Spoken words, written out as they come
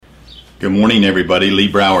Good morning, everybody. Lee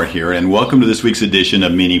Brower here, and welcome to this week's edition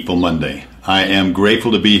of Meaningful Monday. I am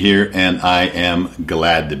grateful to be here, and I am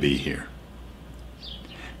glad to be here.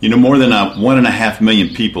 You know, more than 1.5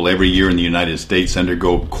 million people every year in the United States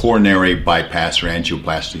undergo coronary bypass or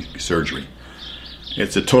angioplasty surgery.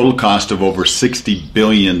 It's a total cost of over $60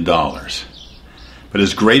 billion. But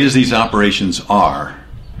as great as these operations are,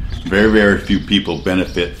 very, very few people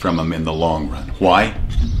benefit from them in the long run. Why?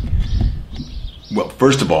 Well,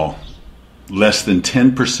 first of all, less than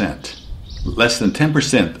 10%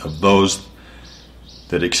 of those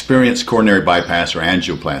that experience coronary bypass or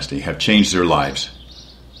angioplasty have changed their lives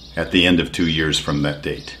at the end of 2 years from that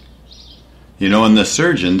date. You know, and the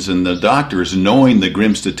surgeons and the doctors, knowing the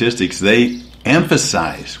grim statistics, they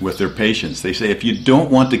emphasize with their patients. They say, if you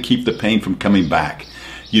don't want to keep the pain from coming back,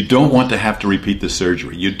 you don't want to have to repeat the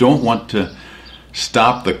surgery, you don't want to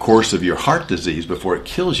stop the course of your heart disease before it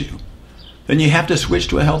kills you, then you have to switch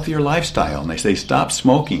to a healthier lifestyle. And they say, stop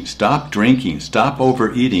smoking, stop drinking, stop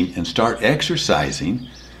overeating, and start exercising,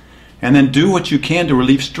 and then do what you can to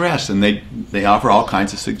relieve stress. And they offer all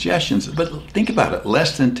kinds of suggestions. But think about it,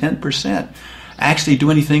 less than 10% actually do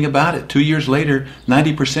anything about it. 2 years later,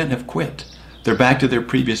 90% have quit. They're back to their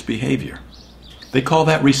previous behavior. They call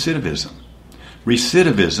that recidivism.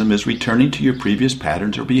 Recidivism is returning to your previous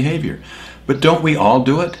patterns or behavior. But don't we all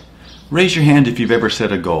do it? Raise your hand if you've ever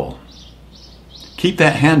set a goal. Keep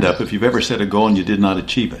that hand up if you've ever set a goal and you did not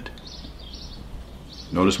achieve it.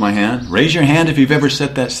 Notice my hand? Raise your hand if you've ever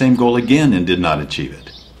set that same goal again and did not achieve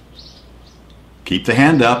it. Keep the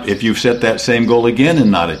hand up if you've set that same goal again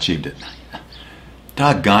and not achieved it.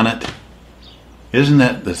 Doggone it. Isn't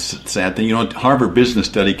that the sad thing? You know, Harvard Business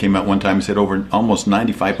Study came out one time and said over almost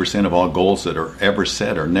 95% of all goals that are ever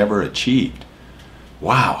set are never achieved.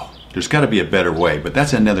 Wow. There's got to be a better way, but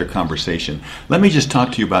that's another conversation. Let me just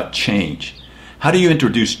talk to you about change. How do you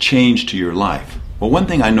introduce change to your life? Well, one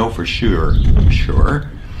thing I know for sure,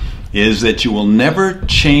 is that you will never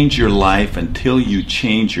change your life until you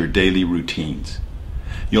change your daily routines.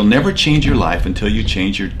 You'll never change your life until you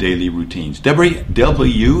change your daily routines.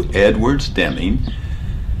 W. Edwards Deming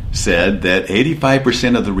said that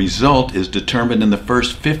 85% of the result is determined in the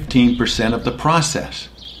first 15% of the process.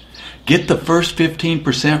 Get the first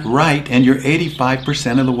 15% right and you're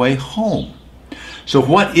 85% of the way home. So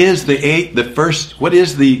what is the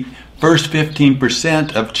first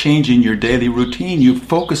 15% of changing your daily routine? You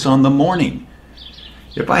focus on the morning.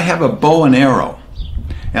 If I have a bow and arrow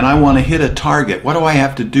and I want to hit a target, what do I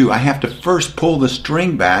have to do? I have to first pull the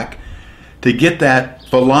string back to get that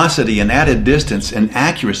velocity and added distance and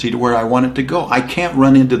accuracy to where I want it to go. I can't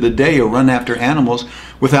run into the day or run after animals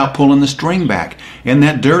without pulling the string back. And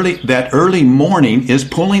that early morning is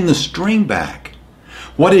pulling the string back.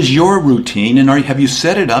 What is your routine, and have you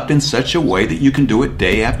set it up in such a way that you can do it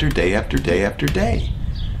day after day after day after day?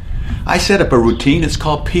 I set up a routine, it's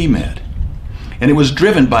called PMED. And it was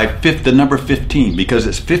driven by the number 15 because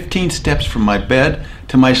it's 15 steps from my bed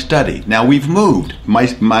to my study. Now we've moved.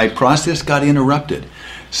 My process got interrupted.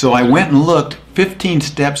 So I went and looked 15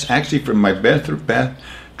 steps actually from my bathroom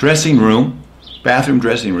dressing room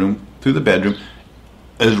through the bedroom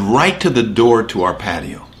is right to the door to our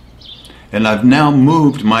patio. And I've now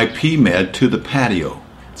moved my PMED to the patio.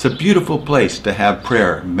 It's a beautiful place to have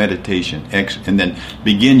prayer, meditation, and then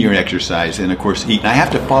begin your exercise, and of course eat. And I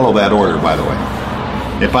have to follow that order, by the way.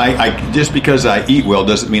 If I just because I eat well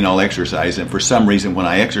doesn't mean I'll exercise, and for some reason when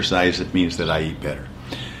I exercise it means that I eat better.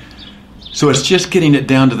 So it's just getting it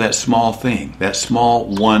down to that small thing, that small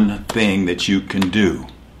one thing that you can do.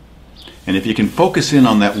 And if you can focus in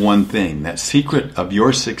on that one thing, that secret of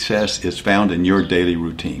your success is found in your daily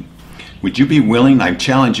routine. Would you be willing, I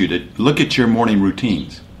challenge you to look at your morning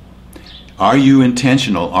routines. Are you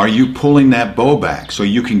intentional? Are you pulling that bow back so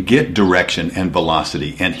you can get direction and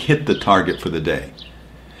velocity and hit the target for the day?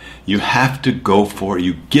 You have to go for it.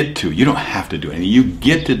 You don't have to do anything. You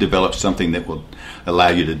get to develop something that will allow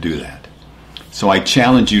you to do that. So I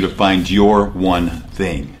challenge you to find your one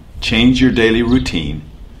thing. Change your daily routine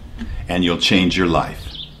and you'll change your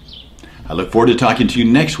life. I look forward to talking to you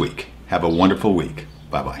next week. Have a wonderful week.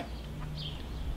 Bye-bye.